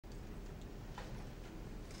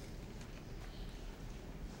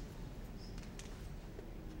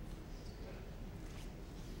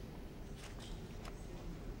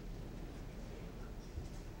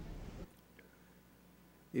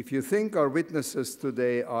If you think our witnesses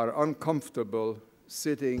today are uncomfortable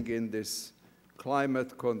sitting in this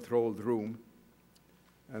climate-controlled room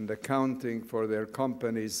and accounting for their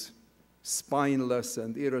company's spineless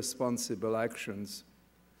and irresponsible actions,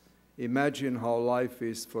 imagine how life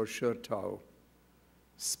is for Shi Tao,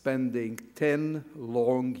 spending 10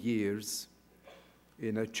 long years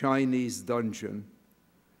in a Chinese dungeon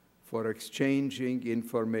for exchanging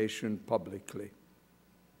information publicly.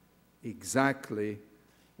 Exactly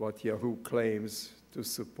what Yahoo claims to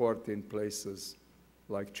support in places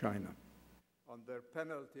like China. Under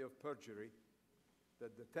penalty of perjury,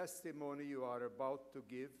 that the testimony you are about to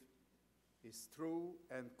give is true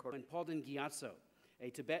and correct. When Palden Gyatso, a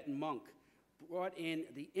Tibetan monk, brought in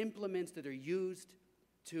the implements that are used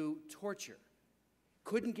to torture,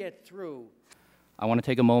 couldn't get through. I want to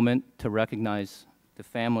take a moment to recognize the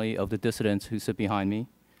family of the dissidents who sit behind me.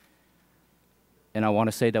 And I want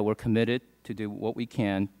to say that we're committed to do what we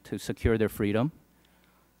can to secure their freedom.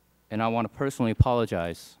 And I want to personally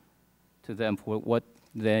apologize to them for what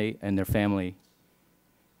they and their family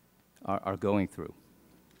are going through.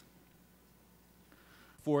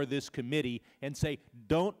 For this committee and say,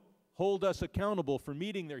 don't hold us accountable for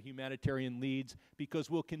meeting their humanitarian needs because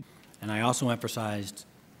we'll continue. And I also emphasized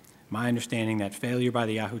my understanding that failure by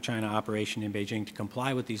the Yahoo China operation in Beijing to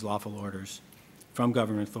comply with these lawful orders from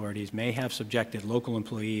government authorities may have subjected local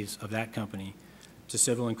employees of that company to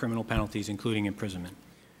civil and criminal penalties, including imprisonment.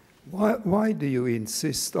 Why do you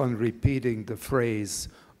insist on repeating the phrase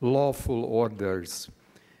lawful orders?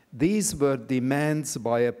 These were demands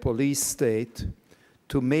by a police state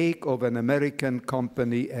to make of an American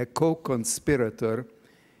company a co-conspirator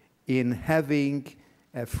in having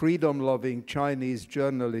a freedom-loving Chinese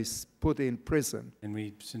journalist put in prison. And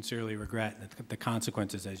we sincerely regret the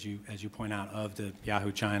consequences, as you point out, of the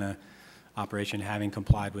Yahoo China operation having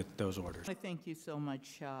complied with those orders. I thank you so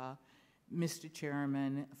much, Mr.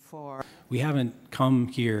 Chairman, for... We haven't come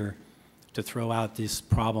here to throw out this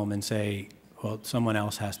problem and say, well, someone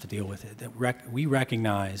else has to deal with it. We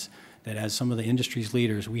recognize that as some of the industry's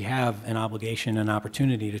leaders, we have an obligation and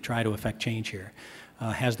opportunity to try to affect change here.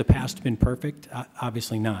 Has the past been perfect?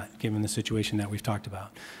 Obviously not, given the situation that we've talked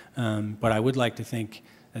about. But I would like to think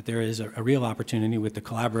that there is a real opportunity with the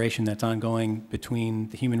collaboration that's ongoing between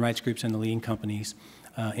the human rights groups and the leading companies,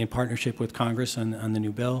 in partnership with Congress on the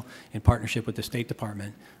new bill, in partnership with the State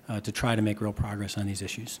Department, to try to make real progress on these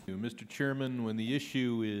issues. Mr. Chairman, when the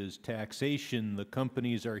issue is taxation, the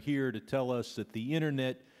companies are here to tell us that the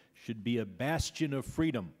Internet should be a bastion of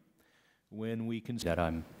freedom. When we can... That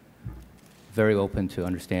I'm very open to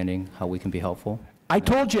understanding how we can be helpful. I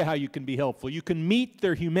told you how you can be helpful. You can meet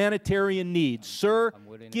their humanitarian needs. Sir,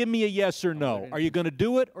 give me a yes or no. Are you going to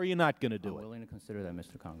do it or are you not going to do it? I'm willing to consider that,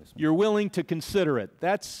 Mr. Congressman. You're willing to consider it.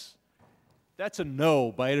 That's a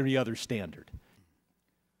no by any other standard.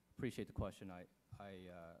 Appreciate the question. I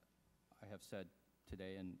have said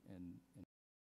today and